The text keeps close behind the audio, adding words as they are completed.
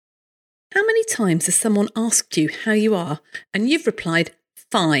many times has someone asked you how you are and you've replied,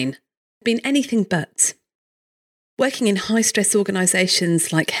 fine, been anything but? Working in high-stress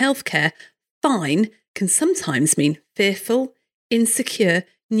organisations like healthcare, fine can sometimes mean fearful, insecure,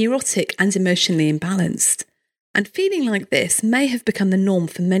 neurotic and emotionally imbalanced. And feeling like this may have become the norm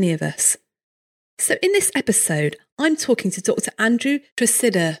for many of us. So in this episode, I'm talking to Dr. Andrew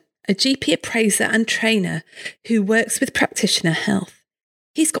Tresidder, a GP appraiser and trainer who works with practitioner health.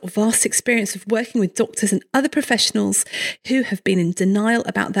 He's got vast experience of working with doctors and other professionals who have been in denial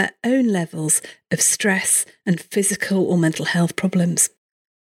about their own levels of stress and physical or mental health problems.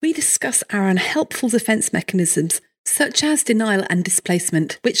 We discuss our unhelpful defence mechanisms, such as denial and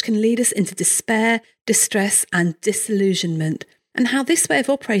displacement, which can lead us into despair, distress and disillusionment, and how this way of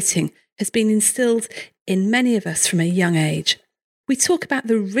operating has been instilled in many of us from a young age. We talk about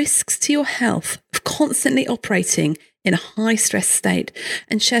the risks to your health of constantly operating in a high-stress state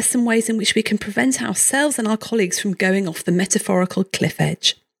and share some ways in which we can prevent ourselves and our colleagues from going off the metaphorical cliff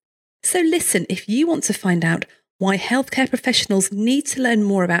edge. So listen if you want to find out why healthcare professionals need to learn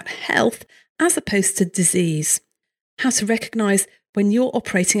more about health as opposed to disease, how to recognise when you're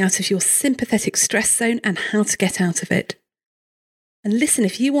operating out of your sympathetic stress zone and how to get out of it. And listen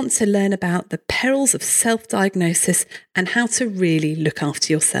if you want to learn about the perils of self-diagnosis and how to really look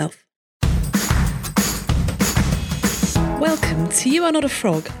after yourself. Welcome to You Are Not a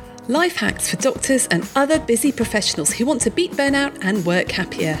Frog, life hacks for doctors and other busy professionals who want to beat burnout and work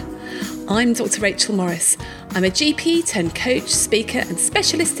happier. I'm Dr. Rachel Morris. I'm a GP turned coach, speaker and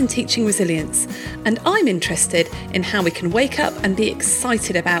specialist in teaching resilience. And I'm interested in how we can wake up and be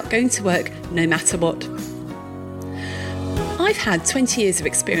excited about going to work no matter what. I've had 20 years of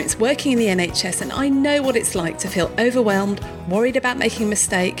experience working in the NHS and I know what it's like to feel overwhelmed, worried about making a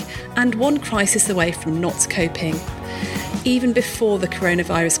mistake and one crisis away from not coping. Even before the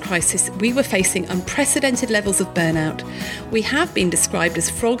coronavirus crisis, we were facing unprecedented levels of burnout. We have been described as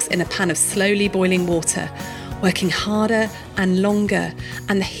frogs in a pan of slowly boiling water, working harder and longer,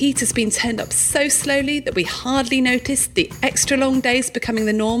 and the heat has been turned up so slowly that we hardly noticed the extra long days becoming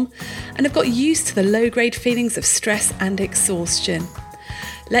the norm and have got used to the low-grade feelings of stress and exhaustion.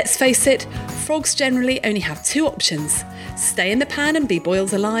 Let's face it, frogs generally only have two options: stay in the pan and be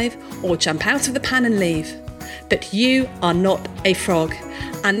boiled alive, or jump out of the pan and leave. But you are not a frog,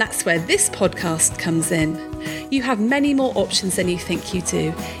 and that's where this podcast comes in. You have many more options than you think you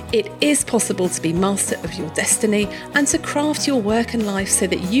do. It is possible to be master of your destiny and to craft your work and life so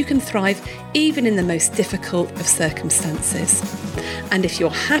that you can thrive even in the most difficult of circumstances. And if you're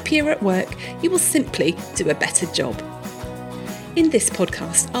happier at work, you will simply do a better job. In this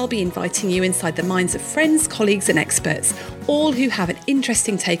podcast, I'll be inviting you inside the minds of friends, colleagues and experts, all who have an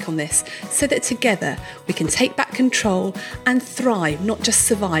interesting take on this, so that together we can take back control and thrive, not just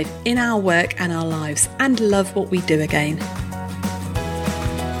survive, in our work and our lives, and love what we do again.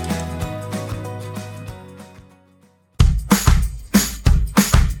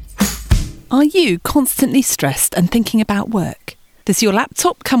 Are you constantly stressed and thinking about work? Does your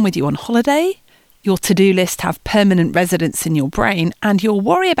laptop come with you on holiday? Your to-do list have permanent residence in your brain, and your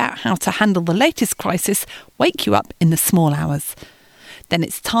worry about how to handle the latest crisis wake you up in the small hours. Then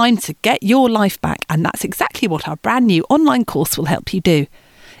it's time to get your life back, and that's exactly what our brand new online course will help you do.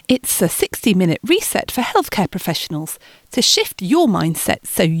 It's a 60-minute reset for healthcare professionals to shift your mindset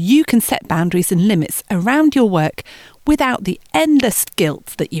so you can set boundaries and limits around your work without the endless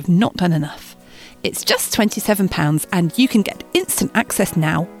guilt that you've not done enough. It's just £27 and you can get instant access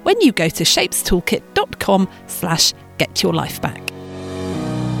now when you go to shapestoolkit.com/getyourlifeback.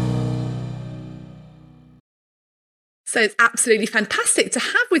 So it's absolutely fantastic to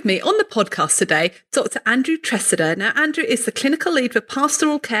have with me on the podcast today Dr. Andrew Tresidder. Now, Andrew is the clinical lead for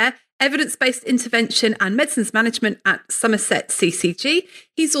pastoral care, evidence-based intervention and medicines management at Somerset CCG.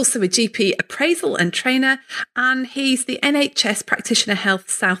 He's also a GP appraisal and trainer, and he's the NHS Practitioner Health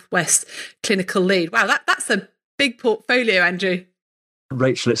South West clinical lead. Wow, that's a big portfolio, Andrew.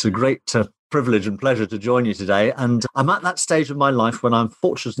 Rachel, it's a great privilege and pleasure to join you today. And I'm at that stage of my life when I'm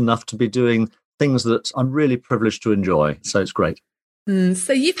fortunate enough to be doing things that I'm really privileged to enjoy. So it's great.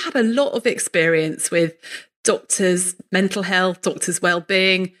 So you've had a lot of experience with doctors' mental health, doctors'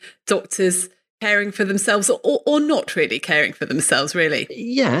 well-being, doctors caring for themselves or not really caring for themselves, really.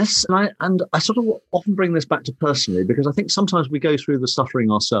 Yes. And I sort of often bring this back to personally, because I think sometimes we go through the suffering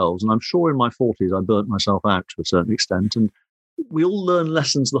ourselves. And I'm sure in my 40s, I burnt myself out to a certain extent. And we all learn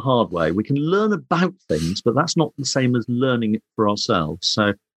lessons the hard way. We can learn about things, but that's not the same as learning it for ourselves.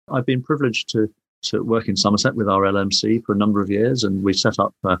 So I've been privileged to work in Somerset with our LMC for a number of years, and we set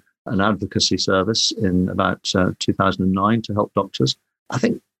up an advocacy service in about 2009 to help doctors. I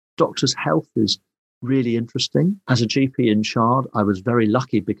think doctors' health is really interesting. As a GP in Shard, I was very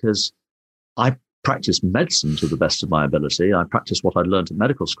lucky because I practiced medicine to the best of my ability. I practiced what I'd learned at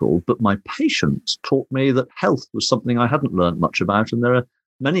medical school, but my patients taught me that health was something I hadn't learned much about. And there are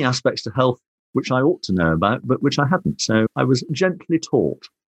many aspects to health which I ought to know about, but which I hadn't. So I was gently taught.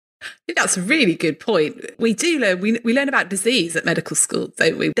 I think that's a really good point. We do learn, we learn about disease at medical school,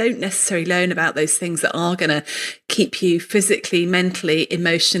 don't we? We don't necessarily learn about those things that are going to keep you physically, mentally,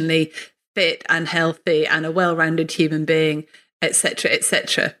 emotionally fit and healthy and a well-rounded human being, etc.,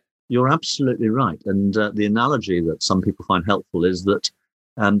 etc. You're absolutely right. And the analogy that some people find helpful is that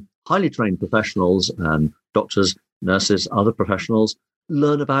highly trained professionals, doctors, nurses, other professionals,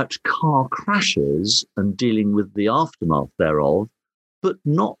 learn about car crashes and dealing with the aftermath thereof, but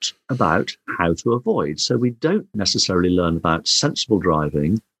not about how to avoid. So we don't necessarily learn about sensible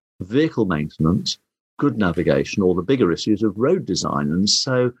driving, vehicle maintenance, good navigation, or the bigger issues of road design. And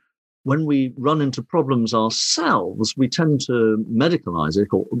so when we run into problems ourselves, we tend to medicalize it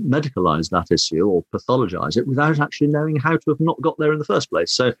or medicalize that issue or pathologize it without actually knowing how to have not got there in the first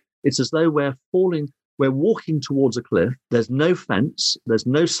place. So it's as though we're walking towards a cliff. There's no fence. There's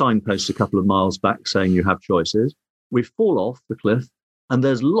no signpost a couple of miles back saying you have choices. We fall off the cliff and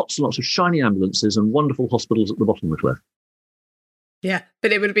there's lots and lots of shiny ambulances and wonderful hospitals at the bottom of the cliff. Yeah,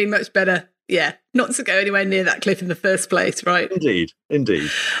 but it would have been much better, not to go anywhere near that cliff in the first place, right? Indeed.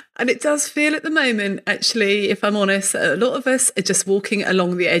 And it does feel at the moment, actually, if I'm honest, a lot of us are just walking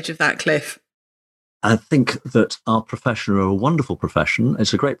along the edge of that cliff. I think that our profession are a wonderful profession.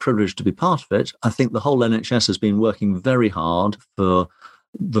 It's a great privilege to be part of it. I think the whole NHS has been working very hard for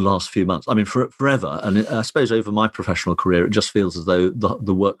the last few months. I mean, forever. And I suppose over my professional career, it just feels as though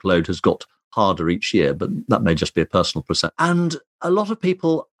the workload has got harder each year, but that may just be a personal perception. And a lot of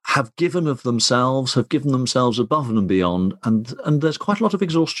people have given of themselves, have given themselves above and beyond, and there's quite a lot of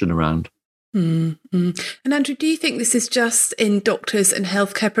exhaustion around. Mm-hmm. And Andrew, do you think this is just in doctors and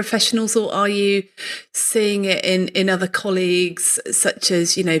healthcare professionals, or are you seeing it in other colleagues, such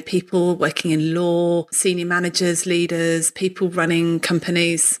as, people working in law, senior managers, leaders, people running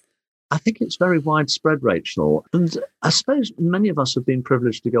companies? I think it's very widespread, Rachel. And I suppose many of us have been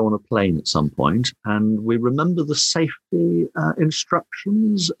privileged to go on a plane at some point, and we remember the safety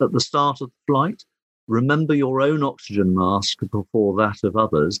instructions at the start of the flight. Remember your own oxygen mask before that of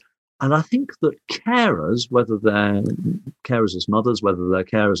others. And I think that carers, whether they're carers as mothers, whether they're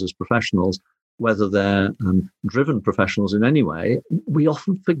carers as professionals, whether they're driven professionals in any way, we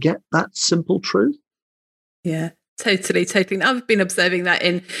often forget that simple truth. Yeah. Totally. And I've been observing that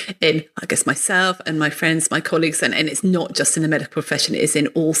in I guess myself and my friends, my colleagues, and it's not just in the medical profession, it is in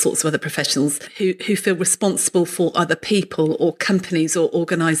all sorts of other professionals who feel responsible for other people or companies or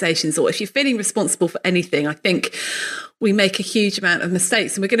organisations, or if you're feeling responsible for anything, I think we make a huge amount of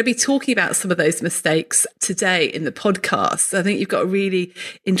mistakes. And we're going to be talking about some of those mistakes today in the podcast. I think you've got a really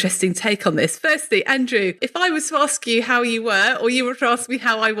interesting take on this. Firstly, Andrew, if I was to ask you how you were, or you were to ask me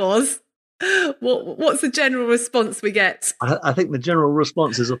how I was, what's the general response we get? I think the general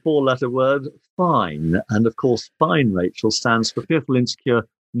response is a 4-letter word, fine. And of course, fine, Rachel, stands for fearful, insecure,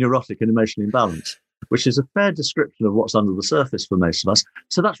 neurotic and emotionally imbalanced, which is a fair description of what's under the surface for most of us.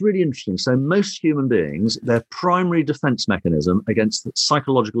 So that's really interesting. So most human beings, their primary defense mechanism against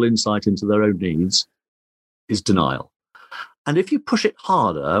psychological insight into their own needs is denial. And if you push it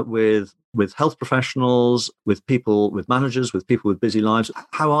harder with health professionals, with people, with managers, with people with busy lives,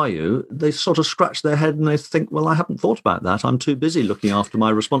 how are you? They sort of scratch their head and they think, well, I haven't thought about that. I'm too busy looking after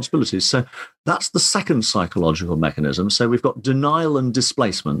my responsibilities. So that's the second psychological mechanism. So we've got denial and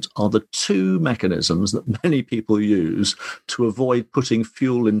displacement are the two mechanisms that many people use to avoid putting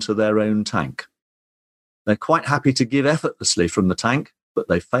fuel into their own tank. They're quite happy to give effortlessly from the tank, but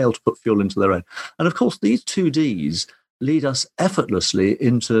they fail to put fuel into their own. And of course, these two Ds lead us effortlessly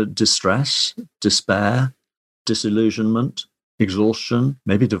into distress, despair, disillusionment, exhaustion,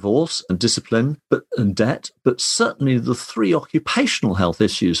 maybe divorce and discipline, and debt, but certainly the three occupational health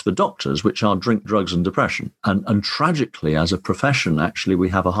issues for doctors, which are drink, drugs, and depression. And tragically, as a profession, actually, we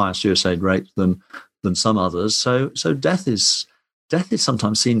have a higher suicide rate than some others. So death is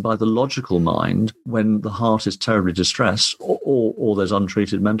sometimes seen by the logical mind when the heart is terribly distressed or there's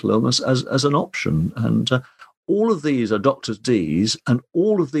untreated mental illness as an option. And all of these are doctors' Ds, and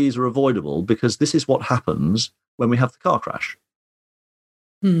all of these are avoidable because this is what happens when we have the car crash.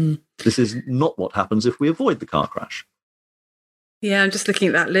 This is not what happens if we avoid the car crash. Yeah, I'm just looking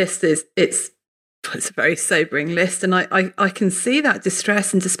at that list. It's a very sobering list, and I can see that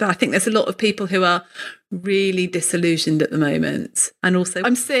distress and despair. I think there's a lot of people who are really disillusioned at the moment, and also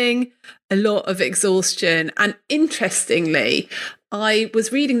I'm seeing a lot of exhaustion. And interestingly, I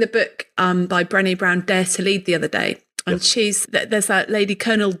was reading the book by Brené Brown, Dare to Lead, the other day. And there's that lady,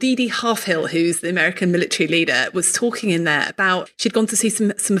 Colonel Dee Dee Halfhill, who's the American military leader, was talking in there about, she'd gone to see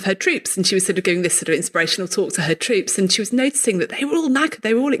some of her troops, and she was sort of giving this sort of inspirational talk to her troops. And she was noticing that they were all knackered,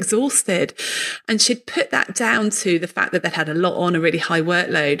 they were all exhausted. And she'd put that down to the fact that they'd had a lot on, a really high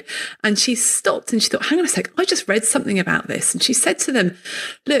workload. And she stopped and she thought, hang on a sec, I just read something about this. And she said to them,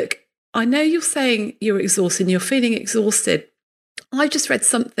 look, I know you're saying you're exhausted and you're feeling exhausted. I just read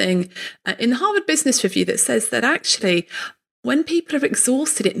something in the Harvard Business Review that says that actually when people are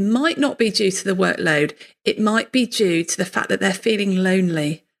exhausted, it might not be due to the workload. It might be due to the fact that they're feeling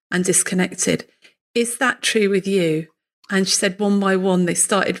lonely and disconnected. Is that true with you? And she said one by one, they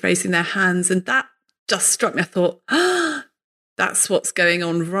started raising their hands. And that just struck me. I thought, that's what's going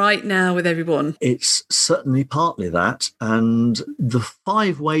on right now with everyone. It's certainly partly that. And the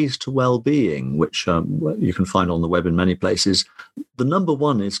 5 ways to well-being, which you can find on the web in many places, the number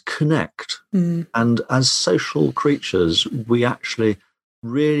one is connect. And as social creatures, we actually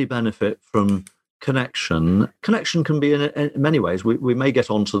really benefit from connection. Connection can be in many ways. We may get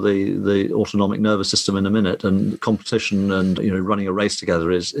onto the autonomic nervous system in a minute, and competition and running a race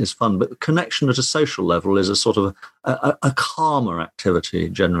together is fun. But connection at a social level is a sort of a calmer activity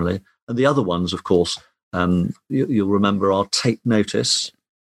generally. And the other ones, of course, you'll remember, are take notice,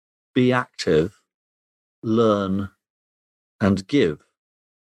 be active, learn, and give.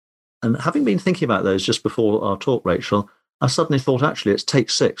 And having been thinking about those just before our talk, Rachel, I suddenly thought actually it's take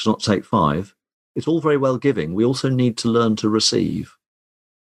 6, not take 5. It's all very well giving. We also need to learn to receive.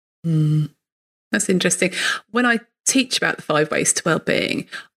 That's interesting. When I teach about the 5 ways to well-being,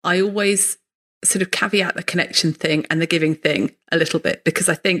 I always sort of caveat the connection thing and the giving thing a little bit, because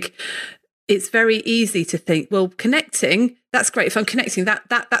I think it's very easy to think, well, connecting, that's great. If I'm connecting,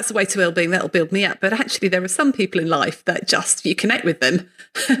 that's the way to well-being, that'll build me up. But actually, there are some people in life that just, you connect with them,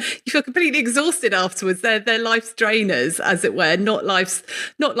 you feel completely exhausted afterwards. They're life's drainers, as it were, not life's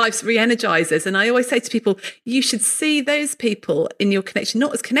re-energizers. And I always say to people, you should see those people in your connection,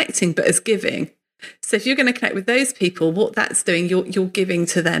 not as connecting, but as giving. So if you're going to connect with those people, what that's doing, you're giving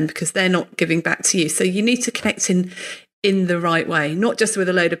to them, because they're not giving back to you. So you need to connect in the right way, not just with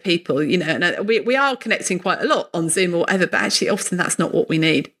a load of people, and we are connecting quite a lot on Zoom or whatever, but actually often that's not what we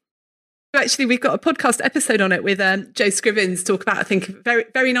need. Actually, we've got a podcast episode on it with Joe Scrivens, talk about, I think, very,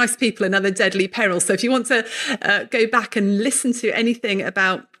 very nice people and other deadly perils. So if you want to go back and listen to anything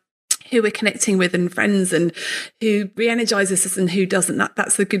about who we're connecting with and friends and who re-energizes us and who doesn't,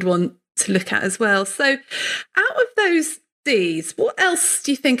 that's a good one to look at as well. So out of those D's, what else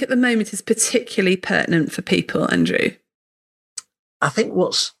do you think at the moment is particularly pertinent for people, Andrew? I think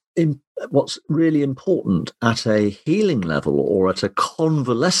what's really important at a healing level or at a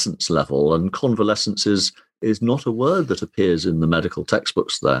convalescence level, and convalescence is not a word that appears in the medical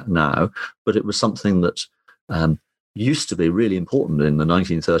textbooks there now, but it was something that used to be really important in the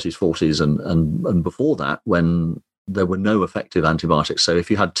 1930s, 40s, and before that, when there were no effective antibiotics. So if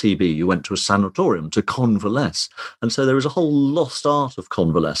you had TB, you went to a sanatorium to convalesce. And so there was a whole lost art of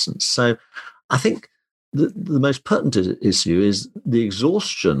convalescence. So I think the most pertinent issue is the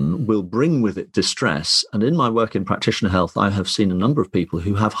exhaustion will bring with it distress. And in my work in practitioner health, I have seen a number of people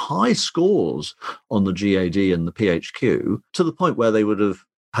who have high scores on the GAD and the PHQ, to the point where they would have,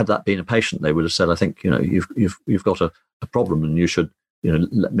 had that been a patient, they would have said, I think, you've got a problem and you should,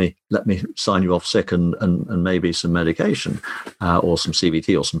 let me sign you off sick and maybe some medication or some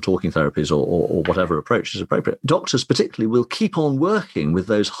CBT or some talking therapies or whatever approach is appropriate. Doctors particularly will keep on working with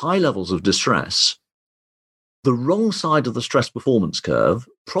those high levels of distress, the wrong side of the stress performance curve,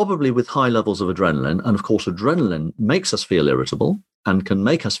 probably with high levels of adrenaline. And of course, adrenaline makes us feel irritable and can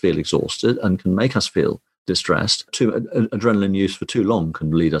make us feel exhausted and can make us feel distressed. Adrenaline use for too long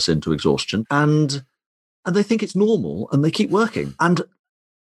can lead us into exhaustion. And they think it's normal and they keep working. And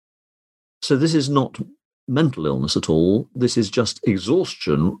so this is not mental illness at all. This is just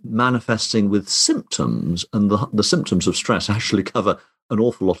exhaustion manifesting with symptoms. And the symptoms of stress actually cover an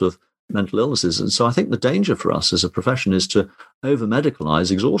awful lot of mental illnesses. And so I think the danger for us as a profession is to over-medicalize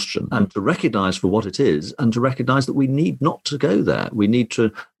exhaustion and to recognize for what it is, and to recognize that we need not to go there. We need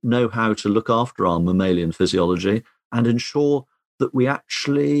to know how to look after our mammalian physiology and ensure that we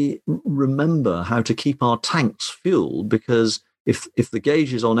actually remember how to keep our tanks fueled, because if the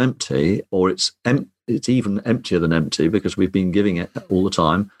gauge is on empty, or it's even emptier than empty because we've been giving it all the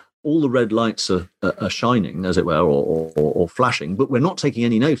time, all the red lights are shining, as it were, or flashing, but we're not taking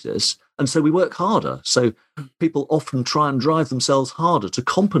any notice. And so we work harder. So people often try and drive themselves harder to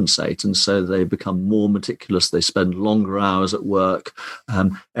compensate. And so they become more meticulous. They spend longer hours at work.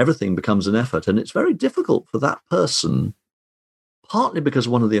 Everything becomes an effort. And it's very difficult for that person partly because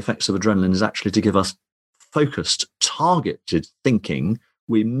one of the effects of adrenaline is actually to give us focused, targeted thinking.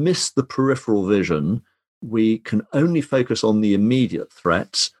 We miss the peripheral vision. We can only focus on the immediate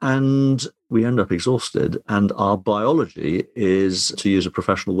threats, and we end up exhausted. And our biology is, to use a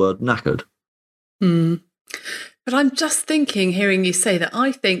professional word, knackered. But I'm just thinking, hearing you say that,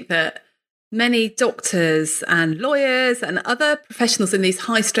 I think that many doctors and lawyers and other professionals in these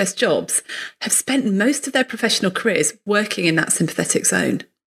high-stress jobs have spent most of their professional careers working in that sympathetic zone.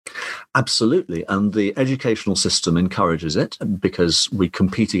 Absolutely. And the educational system encourages it because we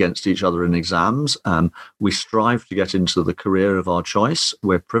compete against each other in exams. We strive to get into the career of our choice.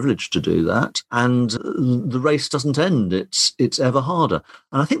 We're privileged to do that. And the race doesn't end. It's ever harder.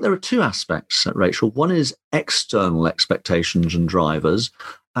 And I think there are two aspects, Rachel. One is external expectations and drivers,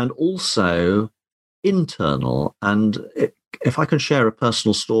 and also internal. And if I can share a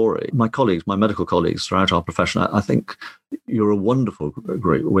personal story, my medical colleagues throughout our profession, I think you're a wonderful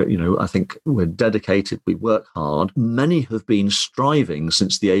group. I think we're dedicated, we work hard. Many have been striving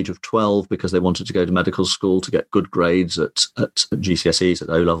since the age of 12 because they wanted to go to medical school to get good grades at GCSEs, at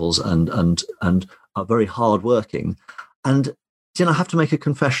O-levels, and are very hardworking. And I have to make a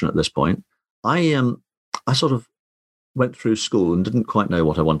confession at this point. I sort of went through school and didn't quite know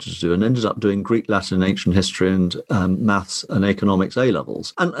what I wanted to do, and ended up doing Greek, Latin, ancient history, and maths and economics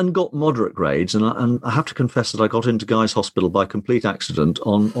A-levels, and got moderate grades. And I have to confess that I got into Guy's Hospital by complete accident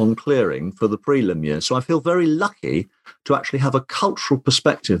on clearing for the prelim year. So I feel very lucky to actually have a cultural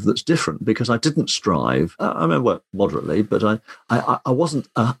perspective that's different, because I didn't strive. I mean, well, moderately, but I wasn't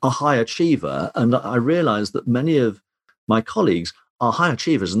a high achiever. And I realized that many of my colleagues are high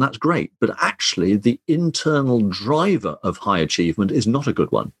achievers, and that's great. But actually, the internal driver of high achievement is not a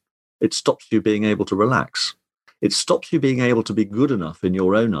good one. It stops you being able to relax. It stops you being able to be good enough in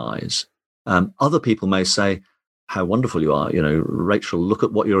your own eyes. Other people may say, how wonderful you are, Rachel, look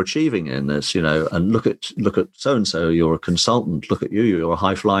at what you're achieving in this, and look at so-and-so, you're a consultant, look at you're a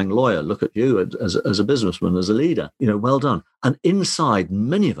high-flying lawyer, look at you as a businessman, as a leader, well done. And inside,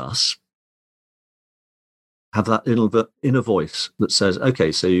 many of us have that inner voice that says,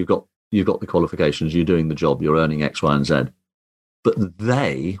 okay, so you've got the qualifications, you're doing the job, you're earning X, Y, and Z. But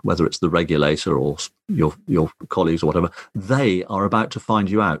they, whether it's the regulator or your colleagues or whatever, they are about to find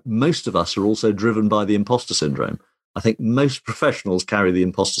you out. Most of us are also driven by the imposter syndrome. I think most professionals carry the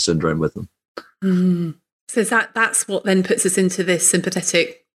imposter syndrome with them. So that's what then puts us into this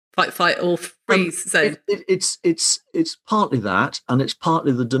sympathetic fight or freeze zone. It's partly that, and it's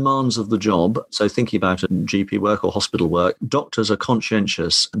partly the demands of the job. So thinking about GP work or hospital work, doctors are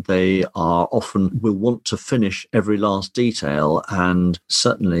conscientious. They are often will want to finish every last detail, and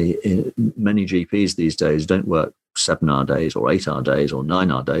certainly many GPs these days don't work 7-hour days or 8-hour days or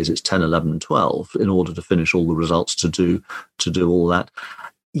 9-hour days. It's 10, 11, and 12 in order to finish all the results, to do all that.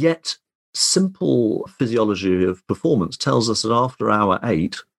 Yet simple physiology of performance tells us that after hour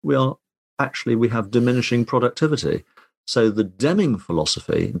 8, we have diminishing productivity. So the Deming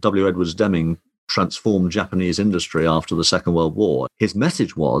philosophy, W. Edwards Deming transformed Japanese industry after the Second World War. His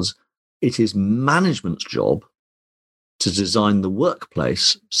message was, it is management's job to design the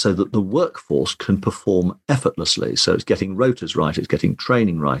workplace so that the workforce can perform effortlessly. So it's getting rotas right, it's getting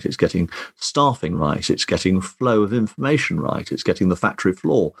training right, it's getting staffing right, it's getting flow of information right, it's getting the factory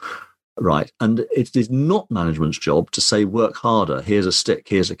floor right. And it is not management's job to say, work harder, here's a stick,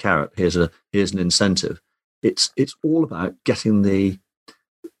 here's a carrot, here's an incentive. It's all about getting the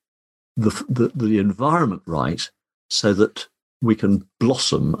environment right so that we can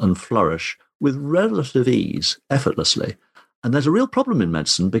blossom and flourish with relative ease, effortlessly. And there's a real problem in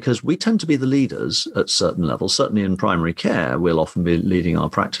medicine because we tend to be the leaders at certain levels. Certainly in primary care, we'll often be leading our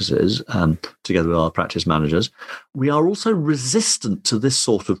practices together with our practice managers. We are also resistant to this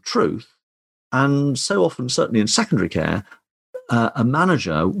sort of truth. And so often, certainly in secondary care, a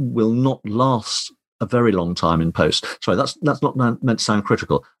manager will not last a very long time in post. Sorry, that's not meant to sound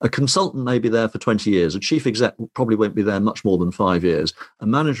critical. A consultant may be there for 20 years. A chief exec probably won't be there much more than 5 years. A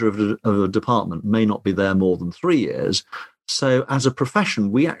manager of a department may not be there more than 3 years. So as a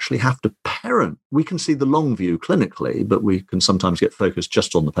profession, we actually have to parent. We can see the long view clinically, but we can sometimes get focused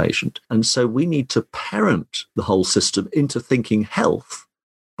just on the patient. And so we need to parent the whole system into thinking health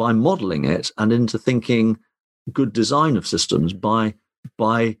by modeling it, and into thinking good design of systems by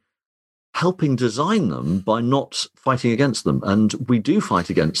helping design them, by not fighting against them. And we do fight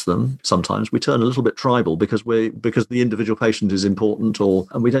against them sometimes. We turn a little bit tribal because the individual patient is important,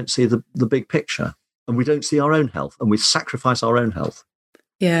 and we don't see the big picture. And we don't see our own health, and we sacrifice our own health.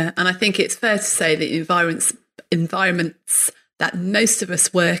 Yeah, and I think it's fair to say that environments that most of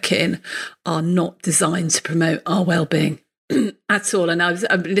us work in are not designed to promote our well-being. at all. And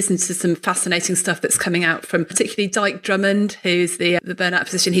I've been listening to some fascinating stuff that's coming out from particularly Dyke Drummond, who's the burnout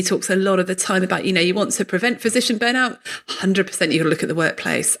physician. He talks a lot of the time about, you want to prevent physician burnout, 100% you've got to look at the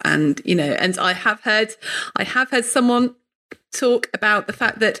workplace. And, and I have heard someone talk about the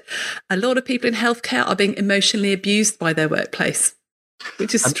fact that a lot of people in healthcare are being emotionally abused by their workplace,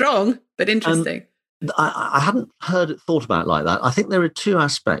 which is strong, but interesting. I hadn't heard it thought about like that. I think there are two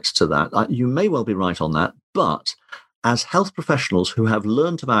aspects to that. You may well be right on that, but as health professionals who have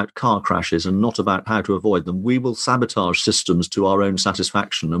learnt about car crashes and not about how to avoid them, we will sabotage systems to our own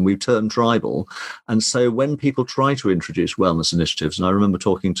satisfaction, and we turn tribal. And so when people try to introduce wellness initiatives, and I remember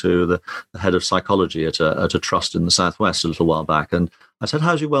talking to the head of psychology at a trust in the Southwest a little while back, and I said,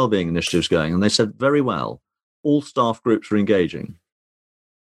 how's your wellbeing initiatives going? And they said, very well. All staff groups are engaging.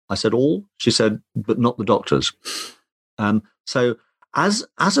 I said, all? She said, but not the doctors. So as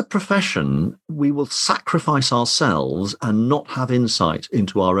a profession, we will sacrifice ourselves and not have insight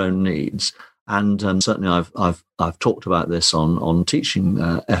into our own needs. And certainly I've talked about this on teaching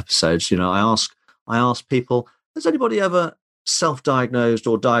episodes. I ask people, has anybody ever self-diagnosed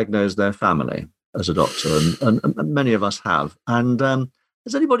or diagnosed their family as a doctor? And many of us have. And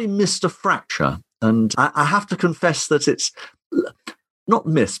has anybody missed a fracture? And I have to confess that it's not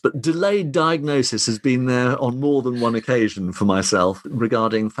missed, but delayed diagnosis has been there on more than one occasion for myself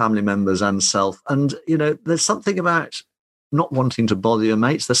regarding family members and self. And, there's something about not wanting to bother your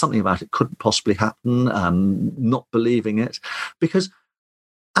mates. There's something about it couldn't possibly happen, not believing it. Because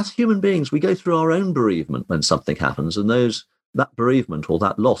as human beings, we go through our own bereavement when something happens. And that bereavement or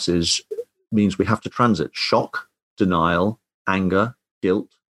that loss means we have to transit shock, denial, anger, guilt,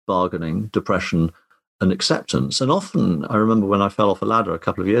 bargaining, depression, and acceptance. And often, I remember when I fell off a ladder a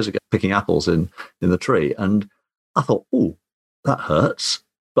couple of years ago, picking apples in the tree, and I thought, oh, that hurts,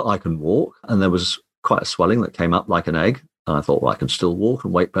 but I can walk. And there was quite a swelling that came up like an egg. And I thought, well, I can still walk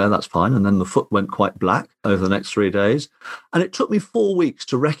and weight bear, that's fine. And then the foot went quite black over the next 3 days. And it took me 4 weeks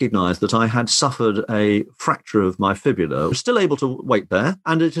to recognize that I had suffered a fracture of my fibula. I was still able to weight bear,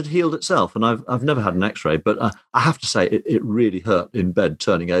 and it had healed itself. And I've never had an x-ray, but I have to say it really hurt in bed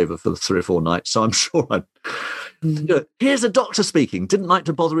turning over for 3 or 4 nights. So I'm sure here's a doctor speaking, didn't like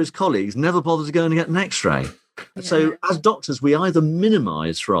to bother his colleagues, never bothered to go and get an x-ray. Yeah. So as doctors, we either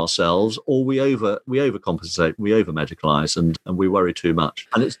minimize for ourselves or we overcompensate, we over-medicalize, and we worry too much.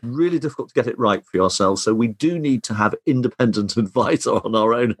 And it's really difficult to get it right for yourselves. So we do need to have independent advice on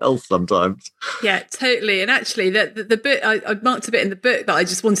our own health sometimes. Yeah, totally. And actually, the book, I marked a bit in the book that I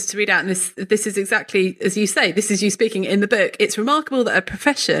just wanted to read out. And this is exactly, as you say, this is you speaking in the book. It's remarkable that a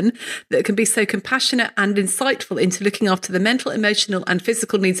profession that can be so compassionate and insightful into looking after the mental, emotional and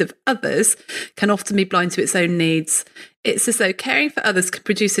physical needs of others can often be blind to its own needs. It's as though caring for others can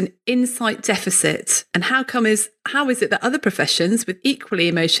produce an insight deficit. And how is it that other professions with equally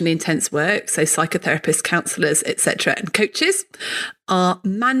emotionally intense work, so psychotherapists, counsellors, etc., and coaches, are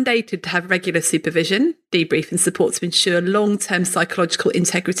mandated to have regular supervision, debrief and support to ensure long-term psychological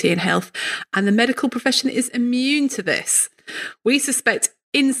integrity and health, and the medical profession is immune to this? We suspect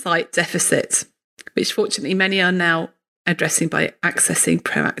insight deficit, which fortunately many are now addressing by accessing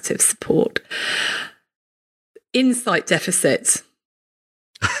proactive support. Insight deficit.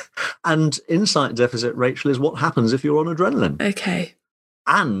 And insight deficit, Rachel, is what happens if you're on adrenaline. Okay.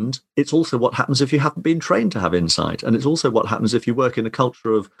 And it's also what happens if you haven't been trained to have insight. And it's also what happens if you work in a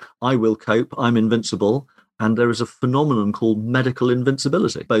culture of I will cope, I'm invincible. And there is a phenomenon called medical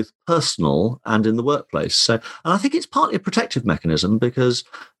invincibility, both personal and in the workplace. So, and I think it's partly a protective mechanism because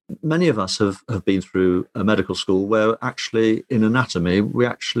many of us have been through a medical school where actually in anatomy, we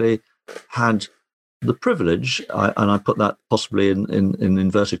actually had the privilege, and I put that possibly in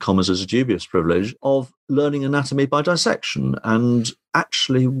inverted commas as a dubious privilege, of learning anatomy by dissection. And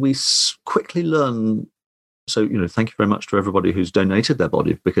actually, we quickly learn. So, thank you very much to everybody who's donated their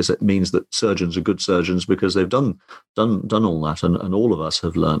body, because it means that surgeons are good surgeons because they've done all that, and all of us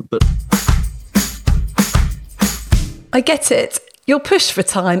have learned. But I get it. You're pushed for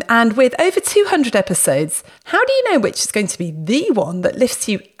time, and with over 200 episodes, how do you know which is going to be the one that lifts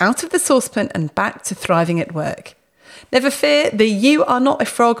you out of the saucepan and back to thriving at work? Never fear, the You Are Not a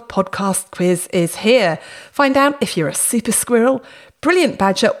Frog podcast quiz is here. Find out if you're a super squirrel, brilliant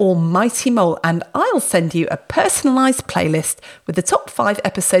badger or mighty mole, and I'll send you a personalised playlist with the top 5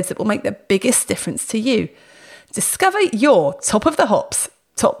 episodes that will make the biggest difference to you. Discover your top of the hops,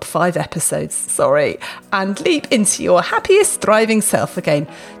 top 5 episodes, and leap into your happiest, thriving self again.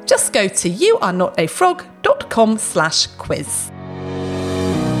 Just go to youarenotafrog.com/quiz.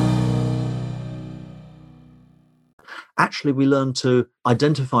 Actually, we learn to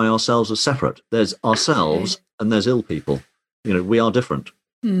identify ourselves as separate. There's ourselves and there's ill people. We are different.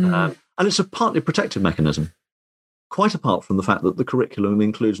 And it's a partly protective mechanism, quite apart from the fact that the curriculum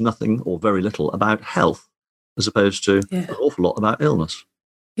includes nothing or very little about health, as opposed to an awful lot about illness.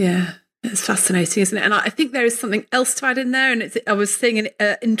 Yeah, it's fascinating, isn't it? And I think there is something else to add in there. And I was seeing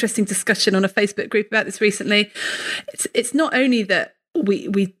an interesting discussion on a Facebook group about this recently. It's not only that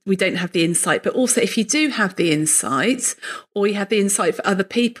we don't have the insight, but also if you do have the insight, or you have the insight for other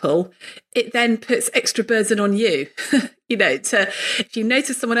people, it then puts extra burden on you. If you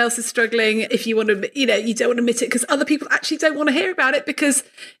notice someone else is struggling, if you want to, you don't want to admit it because other people actually don't want to hear about it, because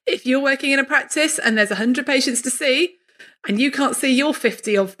if you're working in a practice and there's 100 patients to see and you can't see your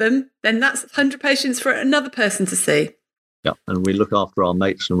 50 of them, then that's 100 patients for another person to see. Yeah, and we look after our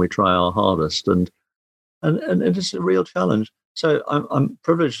mates and we try our hardest, and it's a real challenge. So I'm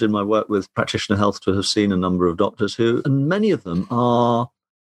privileged in my work with practitioner health to have seen a number of doctors who, and many of them are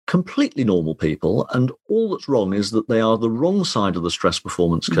completely normal people, and all that's wrong is that they are the wrong side of the stress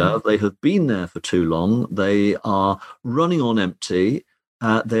performance curve. They have been there for too long. They are running on empty.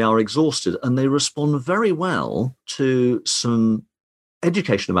 They are exhausted, and they respond very well to some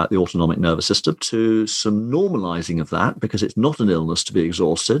education about the autonomic nervous system, to some normalizing of that, because it's not an illness to be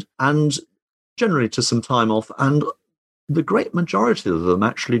exhausted, and generally to some time off. And the great majority of them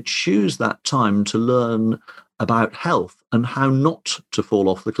actually choose that time to learn about health and how not to fall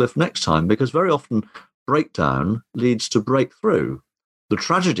off the cliff next time, because very often breakdown leads to breakthrough. The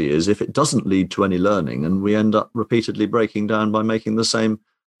tragedy is if it doesn't lead to any learning and we end up repeatedly breaking down by making the same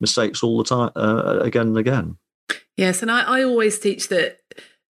mistakes all the time, again and again. Yes, and I always teach that,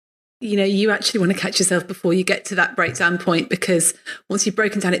 you actually want to catch yourself before you get to that breakdown point, because once you've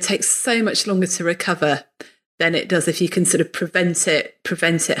broken down, it takes so much longer to recover than it does if you can sort of prevent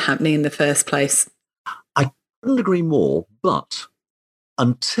it happening in the first place. I couldn't agree more, but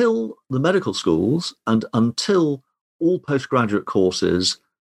until the medical schools and until all postgraduate courses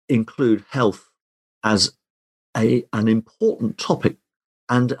include health as an important topic,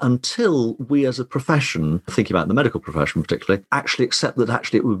 and until we as a profession, thinking about the medical profession particularly, actually accept that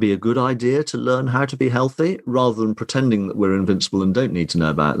actually it would be a good idea to learn how to be healthy rather than pretending that we're invincible and don't need to know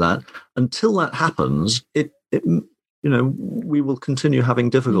about that, until that happens, we will continue having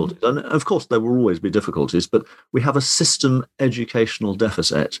difficulties. And of course, there will always be difficulties, but we have a system educational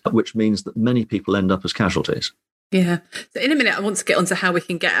deficit, which means that many people end up as casualties. Yeah. So in a minute, I want to get onto how we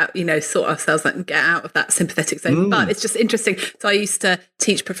can get out, sort ourselves out and get out of that sympathetic zone. But it's just interesting. So I used to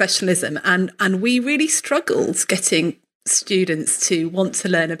teach professionalism, and we really struggled getting students to want to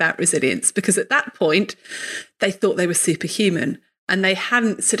learn about resilience, because at that point, they thought they were superhuman. And they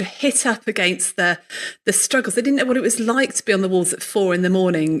hadn't sort of hit up against the struggles. They didn't know what it was like to be on the walls at 4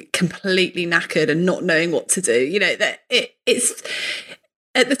 a.m, completely knackered and not knowing what to do. It's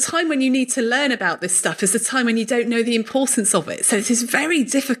at the time when you need to learn about this stuff is the time when you don't know the importance of it. So it is very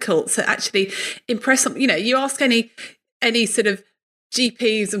difficult to actually impress on. You ask any sort of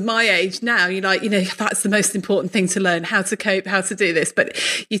GPs of my age now, you're like, that's the most important thing to learn, how to cope, how to do this. But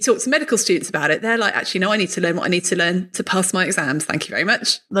you talk to medical students about it, they're like, actually, no, I need to learn what I need to learn to pass my exams. Thank you very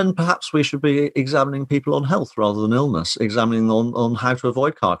much. Then perhaps we should be examining people on health rather than illness, examining on how to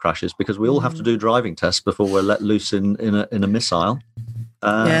avoid car crashes, because we all have to do driving tests before we're let loose in a missile.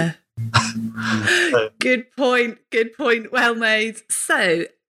 Yeah. Good point. Well made. So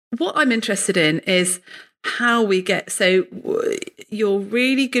what I'm interested in is how we get, so your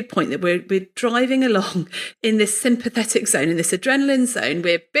really good point that we're driving along in this sympathetic zone, in this adrenaline zone.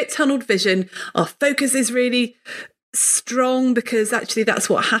 We're a bit tunneled vision. Our focus is really strong because actually that's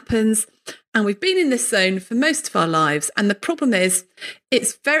what happens. And we've been in this zone for most of our lives. And the problem is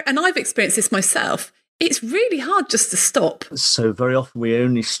and I've experienced this myself, it's really hard just to stop. So very often we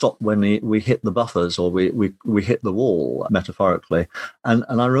only stop when we hit the buffers, or we hit the wall, metaphorically. And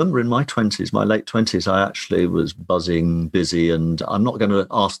I remember in my late 20s, I actually was buzzing, busy, and I'm not going to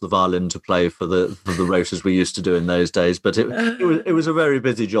ask the violin to play for the rotas we used to do in those days, but it was a very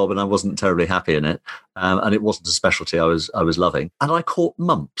busy job and I wasn't terribly happy in it. And it wasn't a specialty I was loving. And I caught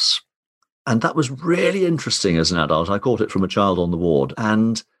mumps. And that was really interesting as an adult. I caught it from a child on the ward.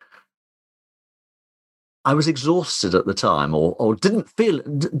 And I was exhausted at the time, or wouldn't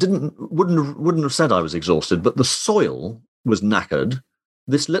have said I was exhausted, but the soil was knackered.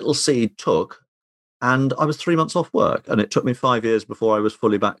 This little seed took And I was 3 months off work, and it took me 5 years before I was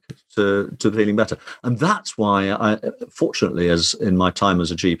fully back to feeling better. And that's why fortunately, as in my time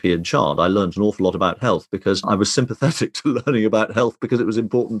as a GP in Chard, I learned an awful lot about health because I was sympathetic to learning about health because it was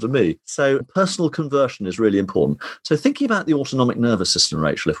important to me. So personal conversion is really important. So thinking about the autonomic nervous system,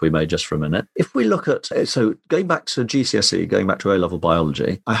 Rachel, if we may, just for a minute, if we look at, so going back to GCSE, going back to A-level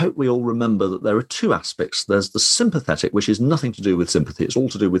biology, I hope we all remember that there are two aspects. There's the sympathetic, which is nothing to do with sympathy. It's all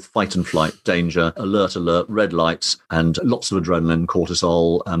to do with fight and flight, danger, alert, red lights, and lots of adrenaline,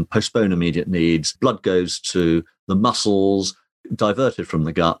 cortisol, postpone immediate needs. Blood goes to the muscles, diverted from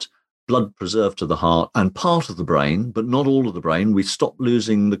the gut, blood preserved to the heart and part of the brain, but not all of the brain. We stop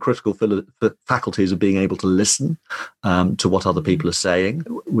losing the critical faculties of being able to listen to what other people are saying.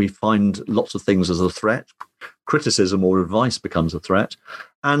 We find lots of things as a threat. Criticism or advice becomes a threat.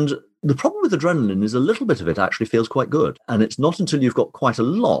 And the problem with adrenaline is a little bit of it actually feels quite good. And it's not until you've got quite a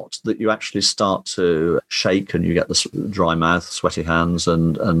lot that you actually start to shake and you get the dry mouth, sweaty hands.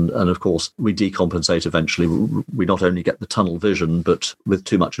 And of course, we decompensate eventually. We not only get the tunnel vision, but with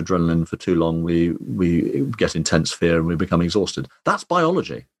too much adrenaline for too long, we get intense fear and we become exhausted. That's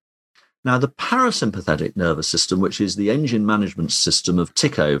biology. Now, the parasympathetic nervous system, which is the engine management system of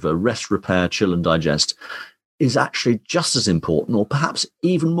tick over, rest, repair, chill and digest, is actually just as important or perhaps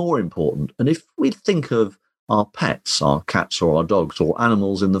even more important. And if we think of our pets, our cats or our dogs or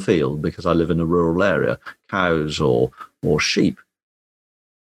animals in the field, because I live in a rural area, cows or sheep,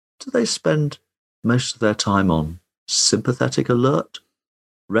 do they spend most of their time on sympathetic alert,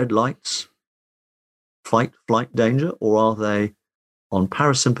 red lights, fight, flight, danger, or are they on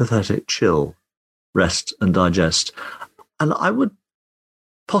parasympathetic chill, rest and digest? And I would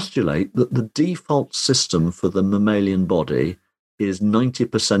postulate that the default system for the mammalian body is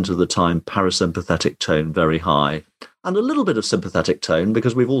 90% of the time parasympathetic tone very high and a little bit of sympathetic tone,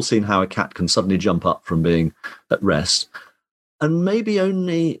 because we've all seen how a cat can suddenly jump up from being at rest, and maybe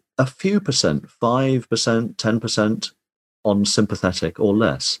only a few percent, 5%, 10% on sympathetic or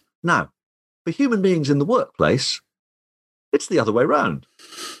less. Now, for human beings in the workplace, it's the other way around.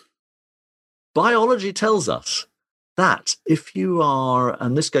 Biology tells us that if you are,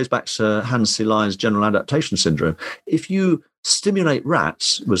 and this goes back to Hans Selye's general adaptation syndrome, if you stimulate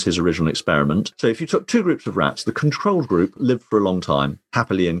rats, was his original experiment. So if you took two groups of rats, the controlled group lived for a long time,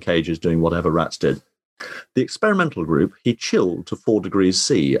 happily in cages doing whatever rats did. The experimental group, he chilled to 4 degrees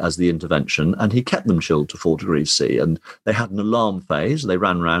C as the intervention, and he kept them chilled to 4 degrees C. And they had an alarm phase. They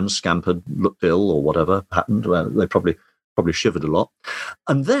ran around, scampered, looked ill or whatever happened. Well, they probably shivered a lot.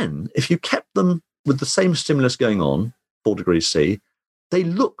 And then if you kept them with the same stimulus going on, 4 degrees C, they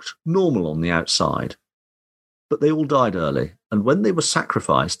looked normal on the outside, but they all died early. And when they were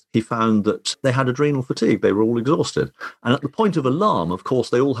sacrificed, he found that they had adrenal fatigue. They were all exhausted. And at the point of alarm, of course,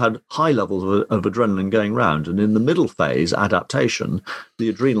 they all had high levels of adrenaline going round. And in the middle phase, adaptation, the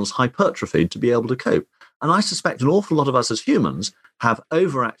adrenals hypertrophied to be able to cope. And I suspect an awful lot of us as humans have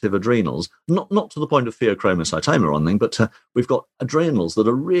overactive adrenals, not to the point of pheochromocytoma or anything, but we've got adrenals that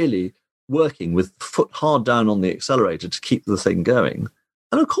are really working with foot hard down on the accelerator to keep the thing going.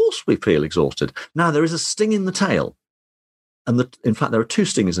 And of course we feel exhausted. Now, there is a sting in the tail. And in fact, there are two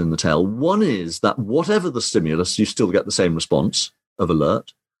stingers in the tail. One is that whatever the stimulus, you still get the same response of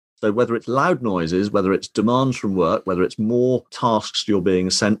alert. So whether it's loud noises, whether it's demands from work, whether it's more tasks you're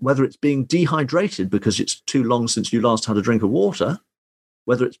being sent, whether it's being dehydrated because it's too long since you last had a drink of water,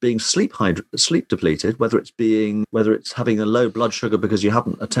 whether it's being sleep depleted, whether it's having a low blood sugar because you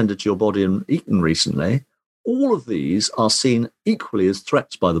haven't attended to your body and eaten recently, all of these are seen equally as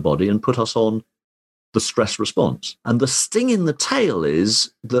threats by the body and put us on the stress response. And the sting in the tail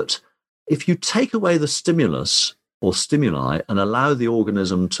is that if you take away the stimulus or stimuli and allow the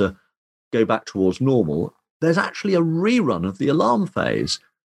organism to go back towards normal, there's actually a rerun of the alarm phase.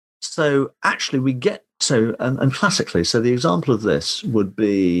 So actually we get and classically, so the example of this would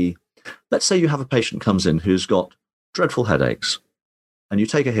be, let's say you have a patient comes in who's got dreadful headaches, and you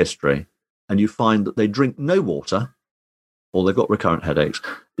take a history and you find that they drink no water, or they've got recurrent headaches.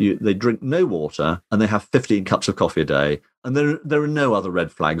 They drink no water and they have 15 cups of coffee a day, and there are no other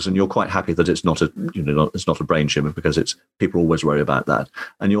red flags, and you're quite happy that it's not a brain tumor, because people always worry about that,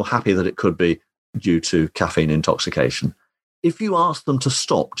 and you're happy that it could be due to caffeine intoxication. If you ask them to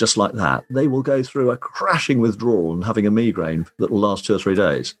stop just like that, they will go through a crashing withdrawal and having a migraine that will last 2 or 3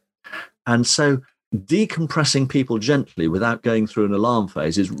 days. And so decompressing people gently without going through an alarm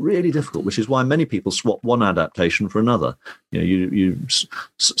phase is really difficult, which is why many people swap one adaptation for another. You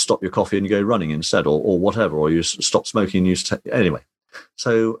stop your coffee and you go running instead, or whatever, or you stop smoking and anyway.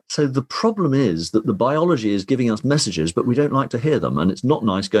 So the problem is that the biology is giving us messages, but we don't like to hear them. And it's not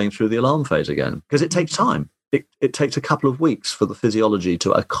nice going through the alarm phase again because it takes time. It takes a couple of weeks for the physiology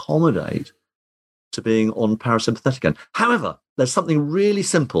to accommodate to being on parasympathetic again. However, there's something really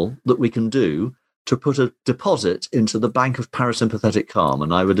simple that we can do to put a deposit into the bank of parasympathetic calm.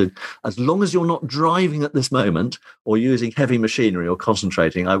 And I would, as long as you're not driving at this moment or using heavy machinery or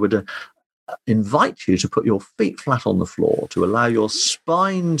concentrating, I would invite you to put your feet flat on the floor, to allow your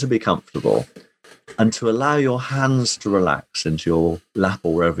spine to be comfortable and to allow your hands to relax into your lap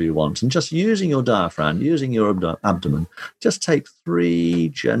or wherever you want. And just using your diaphragm, using your abdomen, just take 3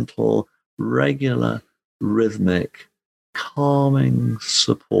 gentle, regular, rhythmic, calming,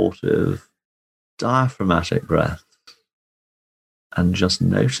 supportive, diaphragmatic breaths and just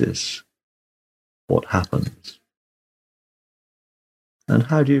notice what happens. And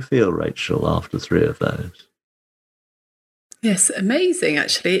how do you feel, Rachel, after 3 of those? Yes, amazing,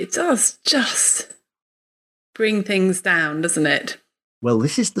 actually. It does just bring things down, doesn't it? Well,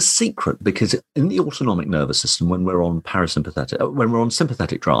 this is the secret, because in the autonomic nervous system, when we're on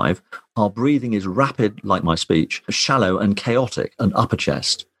sympathetic drive, our breathing is rapid, like my speech, shallow and chaotic and upper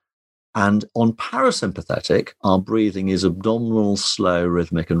chest. And on parasympathetic, our breathing is abdominal, slow,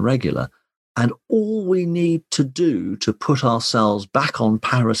 rhythmic and regular. And all we need to do to put ourselves back on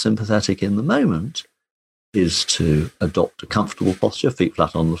parasympathetic in the moment is to adopt a comfortable posture, feet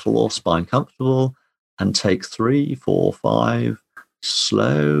flat on the floor, spine comfortable, and take 3, 4, 5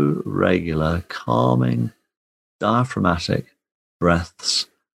 slow, regular, calming, diaphragmatic breaths,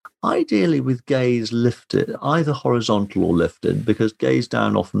 ideally with gaze lifted, either horizontal or lifted, because gaze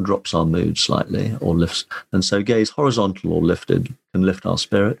down often drops our mood slightly or lifts. And so gaze horizontal or lifted can lift our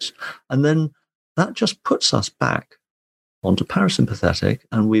spirits. And then that just puts us back onto parasympathetic,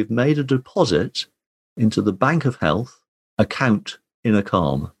 and we've made a deposit into the bank of health account in a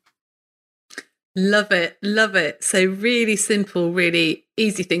calm. Love it. Love it. So really simple, really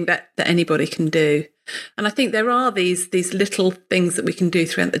easy thing that anybody can do. And I think there are these little things that we can do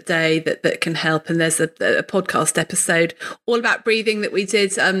throughout the day that can help. And there's a podcast episode all about breathing that we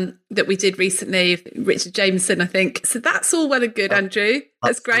did recently, Richard Jameson, I think. So that's all well and good, Andrew.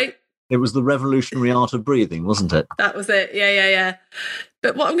 That's great. It was the revolutionary art of breathing, wasn't it? That was it. Yeah.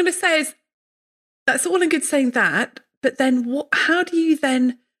 But what I'm going to say is that's all in good saying that. But then how do you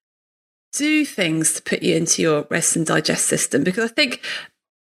then do things to put you into your rest and digest system? Because I think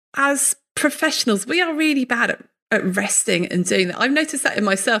as professionals, we are really bad at resting and doing that. I've noticed that in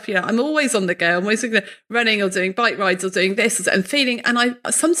myself. I'm always on the go. I'm always running or doing bike rides or doing this and feeling. And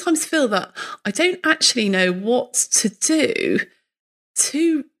I sometimes feel that I don't actually know what to do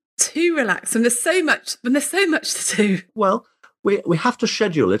to relax. And there's so much to do. Well, we have to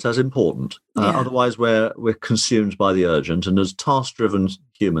schedule it as important. Otherwise, we're consumed by the urgent. And as task-driven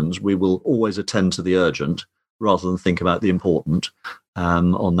humans, we will always attend to the urgent rather than think about the important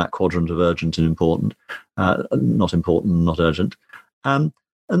on that quadrant of urgent and important, not important, not urgent. And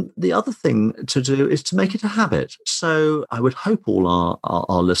the other thing to do is to make it a habit. So I would hope all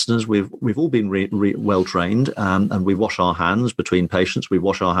our listeners, we've all been well trained, and we wash our hands between patients. We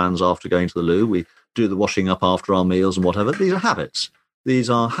wash our hands after going to the loo. We do the washing up after our meals and whatever. These are habits. These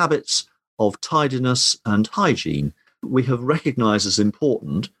are habits of tidiness and hygiene we have recognized as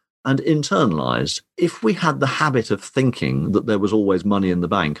important and internalized. If we had the habit of thinking that there was always money in the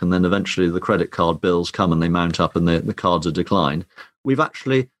bank and then eventually the credit card bills come and they mount up and the cards are declined, we've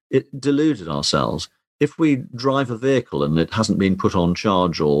actually deluded ourselves. If we drive a vehicle and it hasn't been put on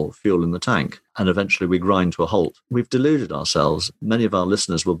charge or fuel in the tank, and eventually we grind to a halt, we've deluded ourselves. Many of our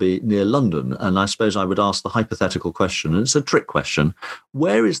listeners will be near London, and I suppose I would ask the hypothetical question, and it's a trick question: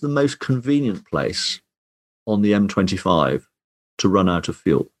 where is the most convenient place on the M25 to run out of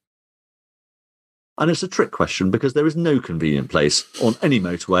fuel? And it's a trick question because there is no convenient place on any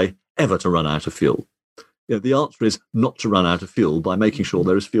motorway ever to run out of fuel. The answer is not to run out of fuel by making sure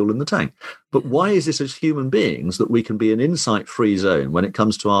there is fuel in the tank. But why is it as human beings that we can be an insight-free zone when it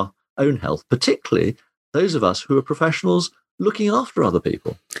comes to our own health, particularly those of us who are professionals looking after other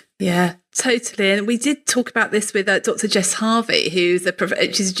people? Yeah, totally. And we did talk about this with Dr. Jess Harvey, she's a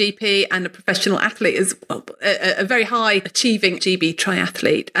GP and a professional athlete, as well, a very high achieving GB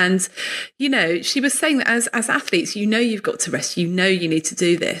triathlete. And, she was saying that as athletes, you've got to rest, you need to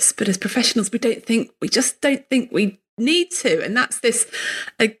do this. But as professionals, we just don't think we need to. And that's this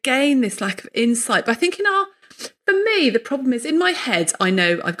lack of insight. But I think for me, the problem is in my head, I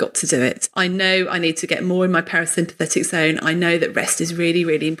know I've got to do it. I know I need to get more in my parasympathetic zone. I know that rest is really,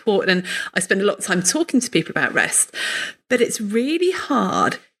 really important. And I spend a lot of time talking to people about rest. But it's really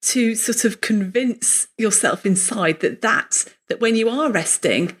hard to sort of convince yourself inside that when you are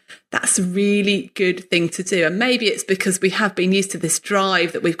resting, that's a really good thing to do. And maybe it's because we have been used to this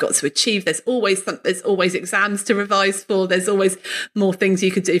drive that we've got to achieve. There's always exams to revise for. There's always more things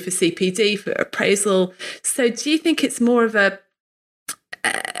you could do for CPD, for appraisal. So do you think it's more of a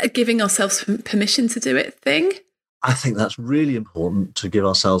giving ourselves permission to do it thing? I think that's really important, to give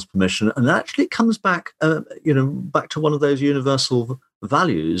ourselves permission. And actually it comes back, back to one of those universal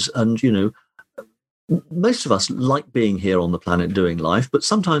values. And, most of us like being here on the planet doing life, but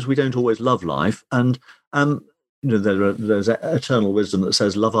sometimes we don't always love life. And, there's eternal wisdom that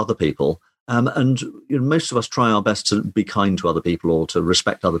says love other people. Most of us try our best to be kind to other people, or to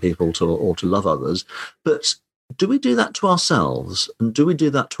respect other people, or to love others. But do we do that to ourselves? And do we do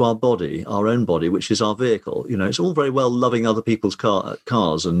that to our body, our own body, which is our vehicle? It's all very well loving other people's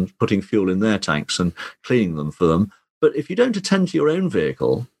cars and putting fuel in their tanks and cleaning them for them. But if you don't attend to your own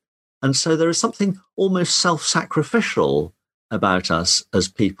vehicle, and so there is something almost self-sacrificial about us as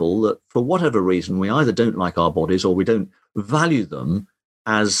people, that for whatever reason, we either don't like our bodies, or we don't value them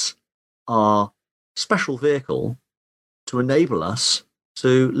as our special vehicle to enable us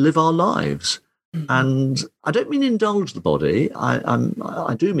to live our lives. And I don't mean indulge the body.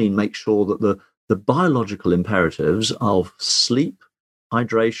 I do mean make sure that the biological imperatives of sleep,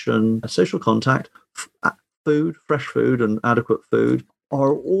 hydration, social contact, food, fresh food and adequate food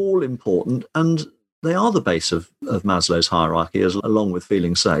are all important. And they are the base of Maslow's hierarchy, along with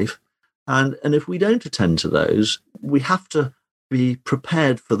feeling safe. And if we don't attend to those, we have to be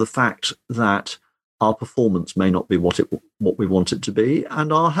prepared for the fact that our performance may not be what we want it to be,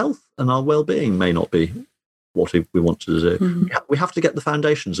 and our health and our well-being may not be what we want to do. Mm-hmm. We have to get the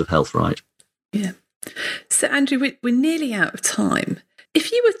foundations of health right. Yeah. So, Andrew, we're nearly out of time.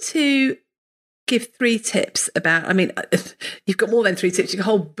 If you were to give 3 tips about, you've got more than 3 tips, you've got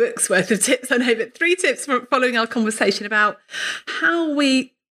a whole book's worth of tips, I know, but 3 tips from following our conversation about how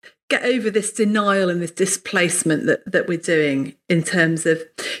we get over this denial and this displacement that we're doing in terms of,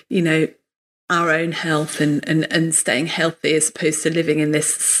 our own health and staying healthy, as opposed to living in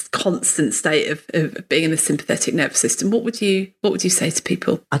this constant state of being in the sympathetic nervous system. What would you say to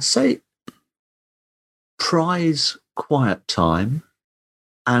people? I'd say prize quiet time,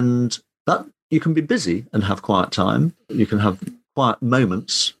 and that you can be busy and have quiet time. You can have quiet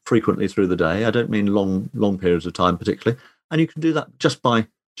moments frequently through the day. I don't mean long periods of time particularly. And you can do that just by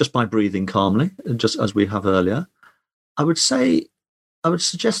breathing calmly, just as we have earlier. I would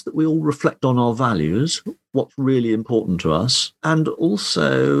suggest that we all reflect on our values, what's really important to us, and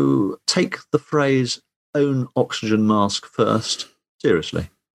also take the phrase "own oxygen mask first"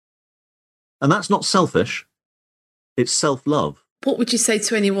 seriously. And that's not selfish, it's self-love. What would you say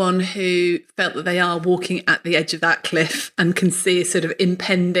to anyone who felt that they are walking at the edge of that cliff and can see a sort of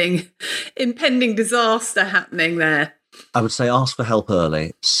impending disaster happening there? I would say ask for help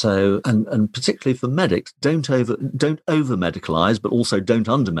early. So, and particularly for medics, don't over medicalize, but also don't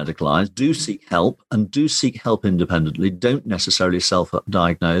under medicalize. Do seek help, and do seek help independently. Don't necessarily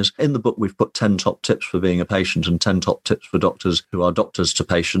self-diagnose. In the book, we've put 10 top tips for being a patient, and 10 top tips for doctors who are doctors to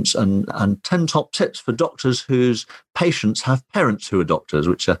patients, and 10 top tips for doctors whose patients have parents who are doctors,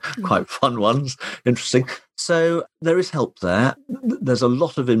 which are quite fun ones, interesting. So there is help there. There's a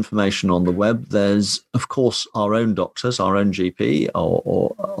lot of information on the web. There's, of course, our own doctors, our own GP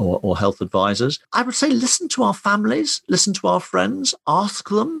or health advisors. I would say listen to our families, listen to our friends, ask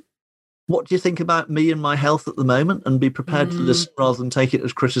them, what do you think about me and my health at the moment? And be prepared to listen rather than take it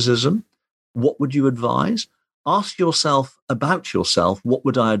as criticism. What would you advise? Ask yourself about yourself. What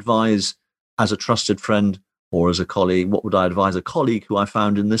would I advise as a trusted friend or as a colleague? What would I advise a colleague who I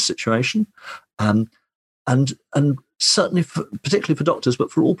found in this situation? And certainly, particularly for doctors,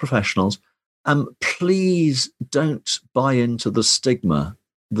 but for all professionals, please don't buy into the stigma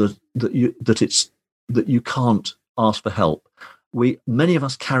that you can't ask for help. Many of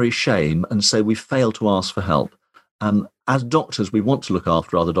us carry shame and say we fail to ask for help. As doctors, we want to look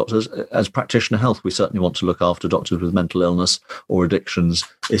after other doctors. As practitioner health, we certainly want to look after doctors with mental illness or addictions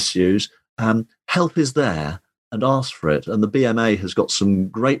issues. Help is there. And ask for it. And the BMA has got some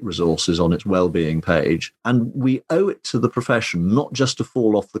great resources on its wellbeing page. And we owe it to the profession not just to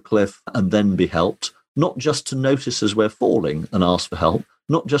fall off the cliff and then be helped, not just to notice as we're falling and ask for help,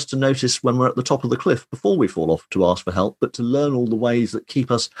 not just to notice when we're at the top of the cliff before we fall off to ask for help, but to learn all the ways that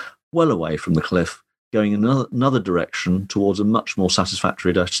keep us well away from the cliff, going in another direction towards a much more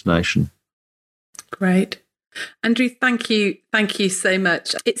satisfactory destination. Great. Andrew, thank you so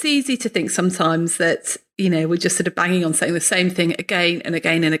much. It's easy to think sometimes that, we're just sort of banging on saying the same thing again and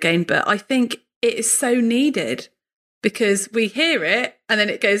again and again, but I think it is so needed because we hear it and then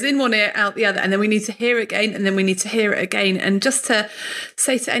it goes in one ear, out the other, and then we need to hear it again, and then we need to hear it again. And just to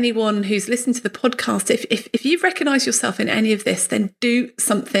say to anyone who's listening to the podcast, if you recognise yourself in any of this, then do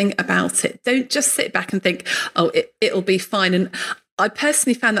something about it. Don't just sit back and think, oh, it'll be fine. And I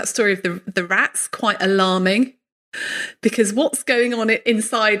personally found that story of the rats quite alarming, because what's going on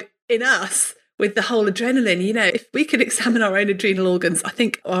inside in us with the whole adrenaline, if we could examine our own adrenal organs, I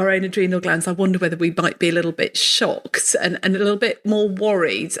think our own adrenal glands, I wonder whether we might be a little bit shocked and a little bit more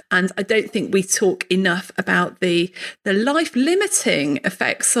worried. And I don't think we talk enough about the life-limiting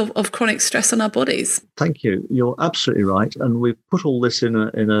effects of chronic stress on our bodies. Thank you. You're absolutely right. And we've put all this in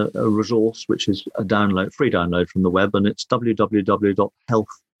a resource, which is a free download from the web, and it's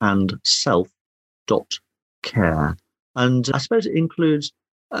www.healthandself.care. And I suppose it includes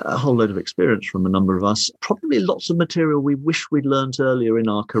a whole load of experience from a number of us, probably lots of material we wish we'd learnt earlier in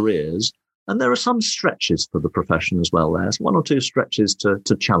our careers. And there are some stretches for the profession as well. There's one or two stretches to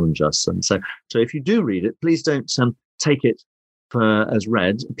challenge us. And so if you do read it, please don't take it as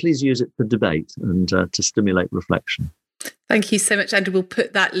read. Please use it for debate and to stimulate reflection. Thank you so much, Andrew. We'll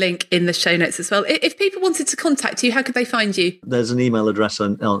put that link in the show notes as well. If people wanted to contact you, how could they find you? There's an email address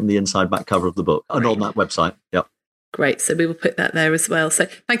on the inside back cover of the book and on that website. Yep. Great. So we will put that there as well. So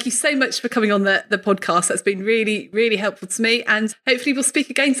thank you so much for coming on the podcast. That's been really, really helpful to me. And hopefully we'll speak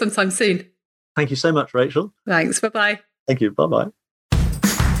again sometime soon. Thank you so much, Rachel. Thanks. Bye-bye. Thank you. Bye-bye.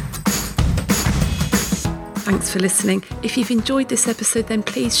 Thanks for listening. If you've enjoyed this episode, then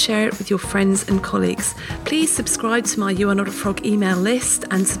please share it with your friends and colleagues. Please subscribe to my You Are Not a Frog email list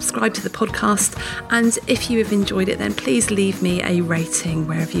and subscribe to the podcast. And if you have enjoyed it, then please leave me a rating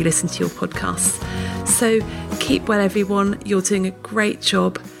wherever you listen to your podcasts. So keep well, everyone. You're doing a great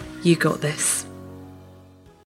job. You got this.